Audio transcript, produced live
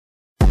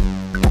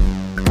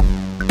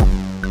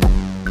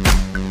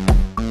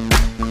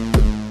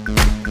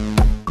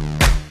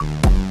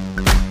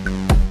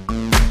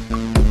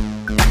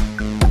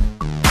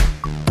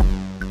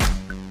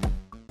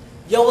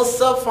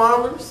up,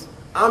 farmers?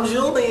 I'm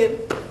Julian.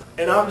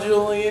 And I'm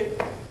Julian.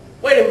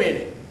 Wait a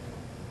minute.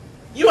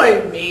 You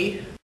ain't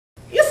me.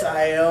 Yes,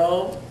 I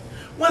am.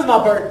 When's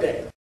my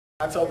birthday?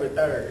 October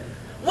 3rd.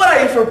 What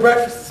I ate for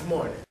breakfast this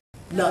morning?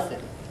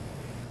 Nothing.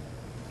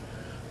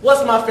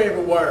 What's my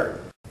favorite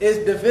word? It's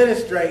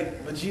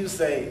defenestrate, but you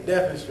say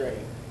demonstrate.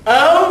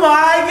 Oh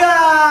my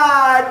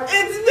God!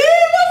 It's me!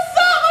 What's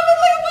up? I've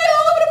been way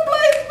all over the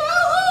place,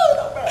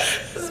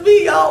 bro. It's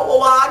me, y'all. Well,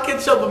 while I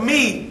catch up with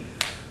me,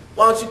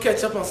 why don't you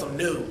catch up on some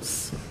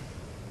news?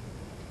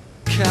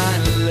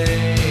 Kinda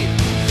late,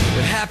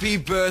 but happy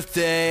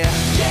birthday.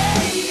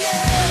 Yeah,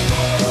 yeah,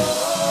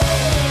 oh,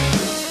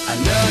 I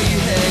know you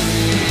hate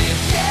me.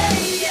 Yeah,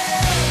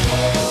 yeah,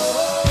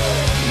 oh,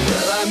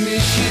 well, I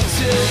miss you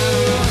too.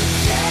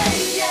 Yeah,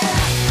 yeah,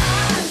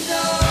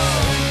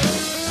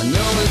 I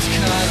know it's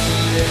kinda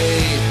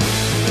late,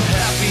 but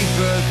happy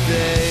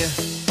birthday.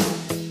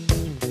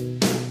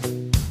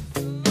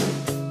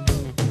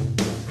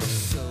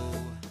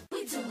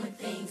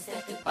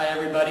 Hi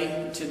everybody,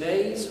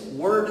 today's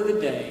word of the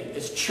day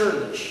is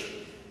churlish,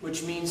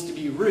 which means to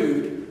be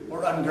rude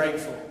or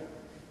ungrateful.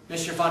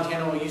 Mr.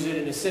 Fontana will use it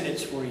in a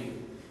sentence for you.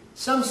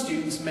 Some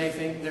students may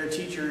think their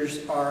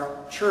teachers are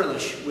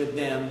churlish with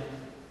them,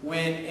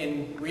 when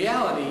in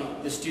reality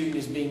the student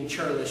is being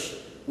churlish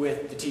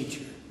with the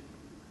teacher.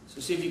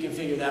 So see if you can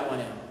figure that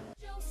one out.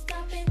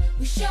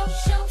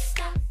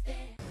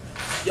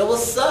 Yo,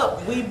 what's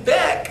up? We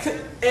back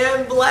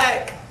and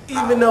black,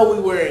 even though we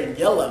wearing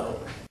yellow.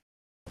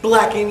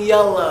 Black and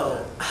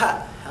yellow.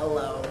 Ha,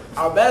 hello.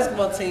 Our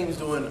basketball team's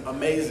doing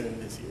amazing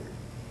this year.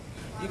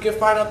 You can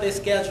find out their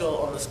schedule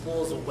on the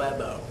school's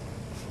Webo.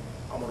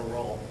 I'm on a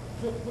roll.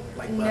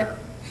 Like butter.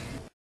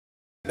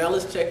 Now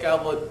let's check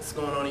out what's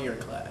going on in your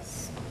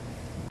class.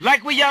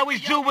 Like we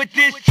always do with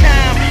this time,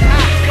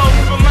 I go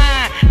for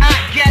mine, I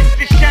got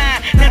to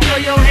shine. Now throw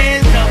your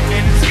hands up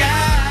in the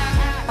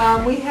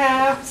sky. We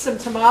have some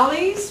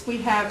tamales, we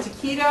have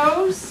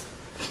taquitos,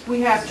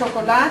 we have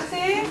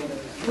chocolate,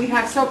 we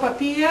have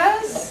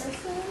sopapillas.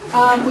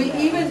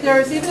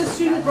 There's even a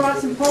student who brought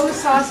some Polish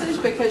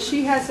sausage because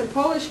she has some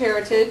Polish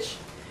heritage.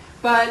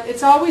 But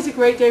it's always a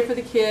great day for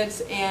the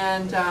kids,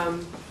 and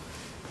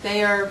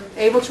they are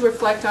able to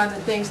reflect on the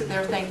things that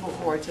they're thankful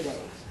for today.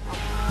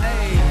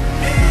 Hey,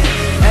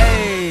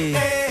 hey,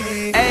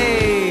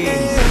 hey,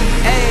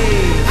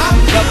 hey,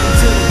 welcome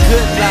to the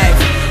good life.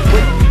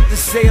 With the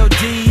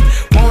COD,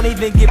 won't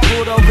even get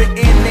pulled over in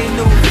they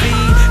new V.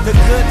 The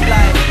good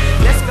life,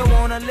 let's go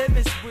on a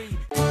living spree.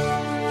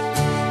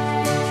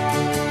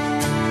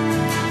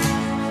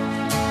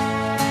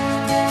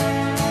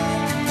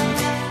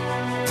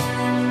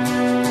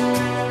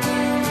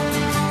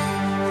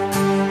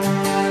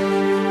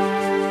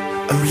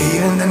 I'm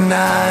leaving the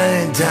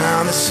night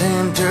down the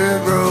same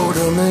dirt road.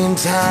 A million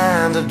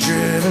times I've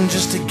driven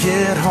just to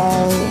get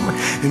home,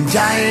 and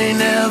I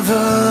ain't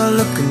ever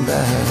looking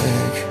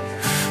back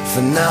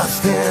for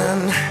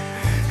nothing.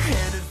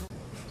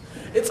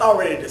 It's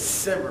already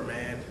December,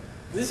 man.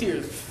 This year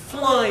is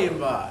flying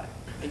by.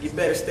 And you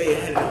better stay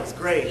ahead of those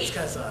grades,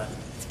 because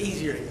it's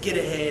easier to get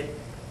ahead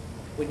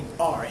when you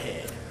are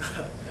ahead.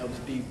 That was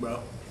deep,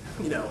 bro.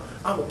 You know,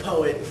 I'm a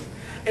poet,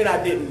 and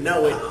I didn't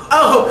know it.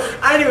 Oh,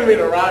 I didn't even mean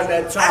to rhyme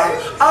that time.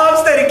 Oh, I'm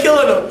steady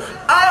killing them.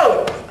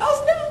 Oh,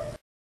 snap.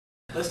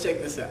 Let's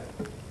check this out.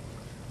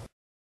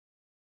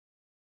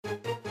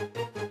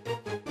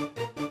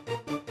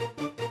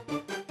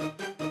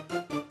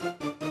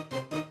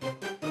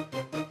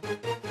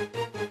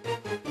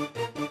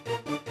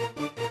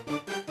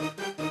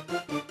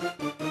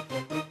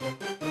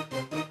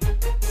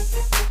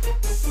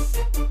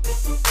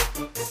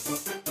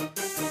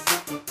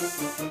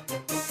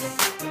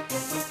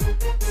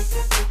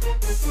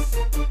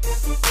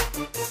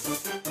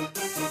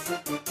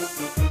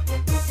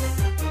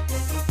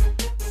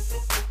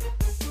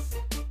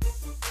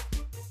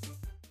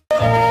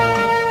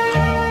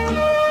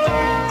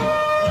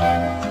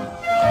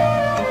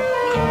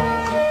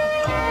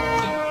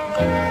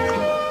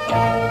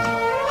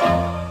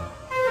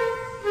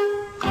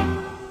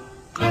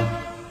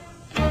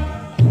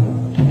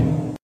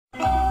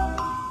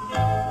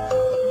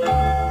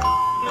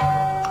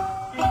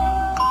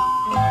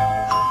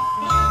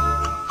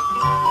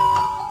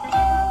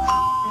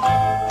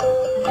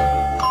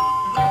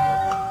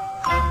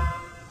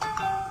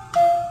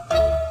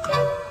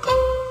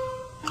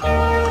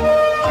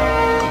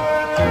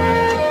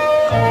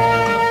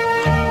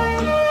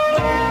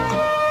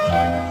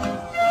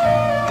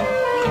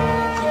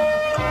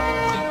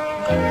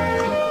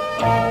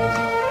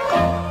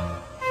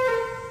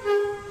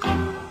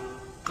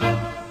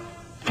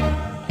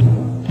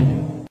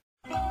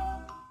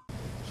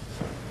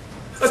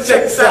 Let's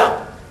check this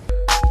out.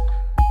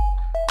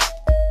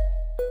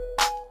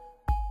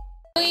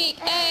 Week,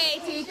 hey,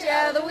 teacher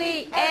of the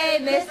week, hey,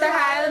 Mr.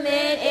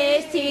 Harmon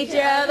is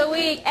teacher of the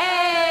week,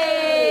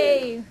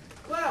 hey!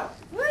 Wow.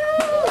 Woo!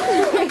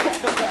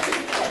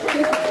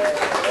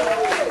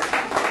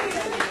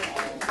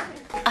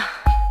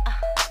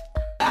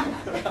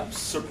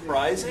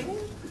 Surprising?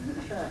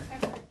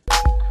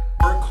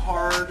 Work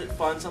hard,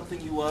 find find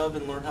something you love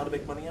and learn how to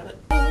make money at it?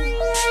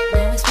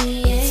 It's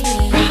me and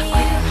you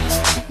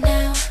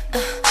now.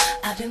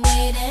 I've been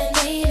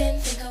waiting,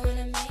 think I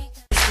wanna make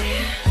to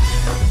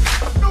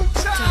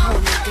hold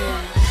me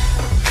down,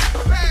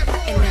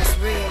 and that's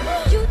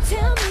real. You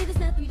tell me there's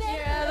nothing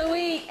better. Teacher of the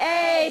week,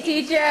 hey,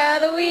 teacher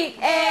of the week,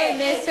 hey,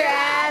 Mr.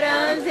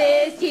 Adams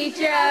is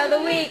teacher of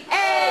the week,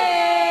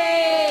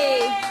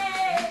 hey!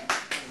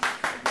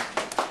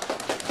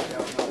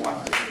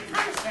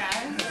 Hi, Mr.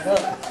 Adams.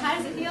 How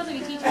does it feel to be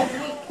teacher of the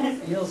week? It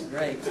feels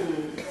great. So,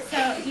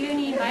 do you have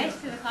any advice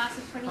for the class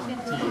of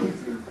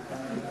 2015?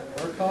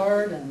 Work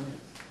hard and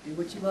do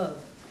what you love.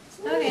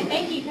 Okay,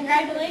 thank you.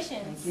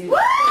 Congratulations. Thank you.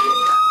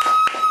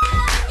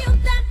 You're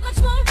that much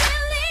more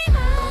really. I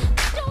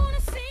don't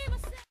wanna see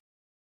myself.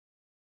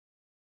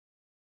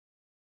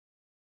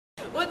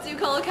 What do you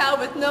call a cow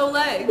with no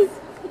legs?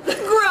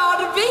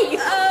 Ground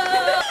beef.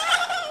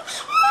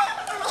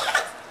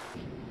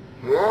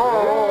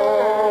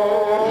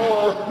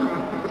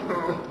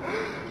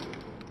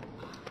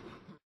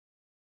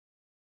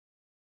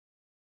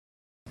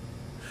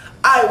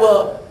 Alright,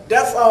 well,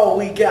 that's all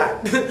we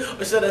got.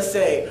 Or should I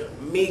say,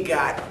 me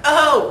got.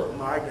 Oh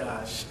my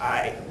gosh.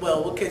 Alright,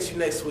 well, we'll catch you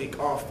next week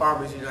on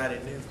Farmers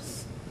United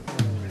News.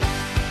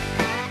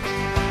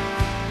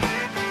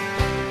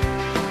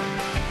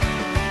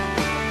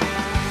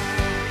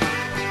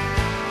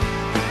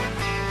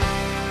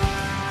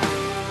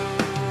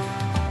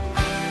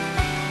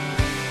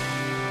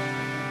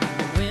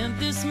 Went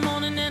this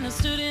morning and I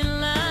stood in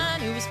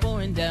line. It was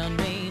pouring down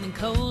rain and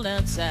cold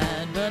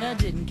outside, but I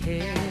didn't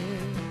care.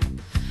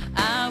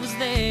 I was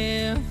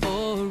there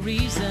for a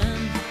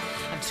reason.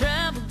 I've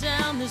traveled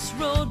down this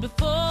road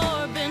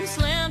before, been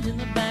slammed in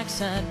the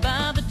backside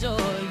by the door.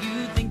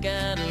 You think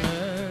I'd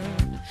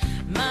learned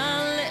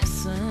my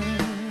lesson,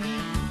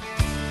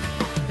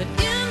 but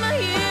in my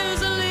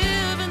years of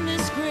living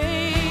this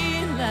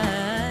great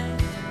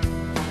life,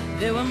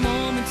 there were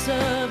moments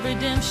of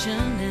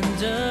redemption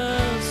and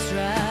of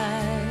strife.